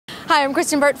Hi, I'm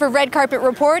Kristyn Burtt for Red Carpet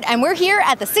Report, and we're here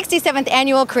at the 67th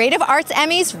Annual Creative Arts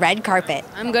Emmys Red Carpet.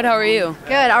 I'm good, how are you?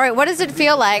 Good, all right, what does it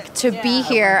feel like to be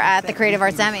here at the Creative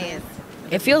Arts Emmys?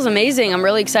 It feels amazing. I'm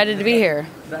really excited to be here.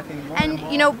 And,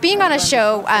 you know, being on a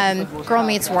show, Girl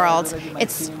Meets World,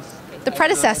 it's the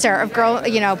predecessor of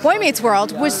Boy Meets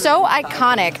World was so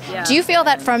iconic. Yeah. Do you feel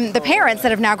that from the parents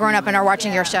that have now grown up and are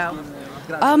watching your show?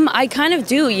 I kind of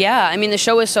do, yeah. I mean, the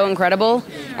show is so incredible,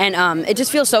 and it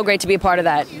just feels so great to be a part of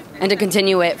that and to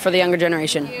continue it for the younger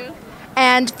generation.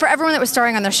 And for everyone that was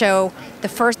starring on the show,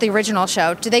 the original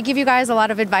show, do they give you guys a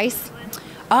lot of advice?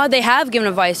 They have given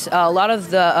advice. A lot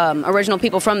of the original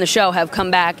people from the show have come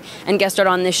back and guest starred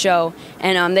on this show,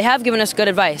 and they have given us good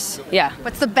advice, yeah.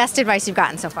 What's the best advice you've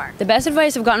gotten so far? The best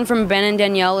advice I've gotten from Ben and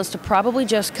Danielle is to probably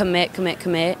just commit,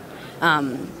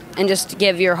 and just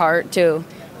give your heart to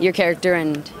your character,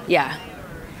 and yeah.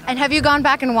 And have you gone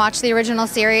back and watched the original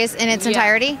series in its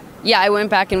entirety? Yeah, I went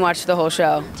back and watched the whole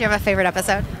show. Do you have a favorite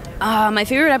episode? My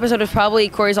favorite episode is probably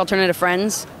Corey's Alternative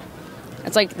Friends.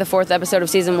 It's like the 4th episode of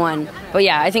season 1. But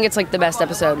yeah, I think it's like the best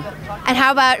episode. And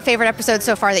how about favorite episode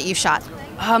so far that you've shot?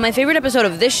 My favorite episode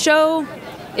of this show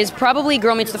is probably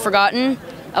Girl Meets the Forgotten.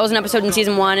 That was an episode in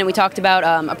season 1, and we talked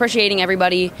about appreciating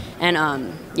everybody,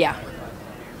 and yeah.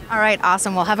 All right,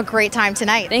 awesome. Well, have a great time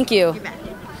tonight. Thank you.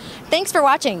 Thanks for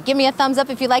watching. Give me a thumbs up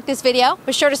if you like this video.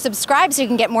 Be sure to subscribe so you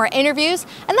can get more interviews.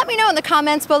 And let me know in the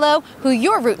comments below who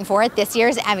you're rooting for at this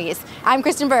year's Emmys. I'm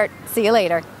Kristyn Burtt. See you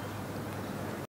later.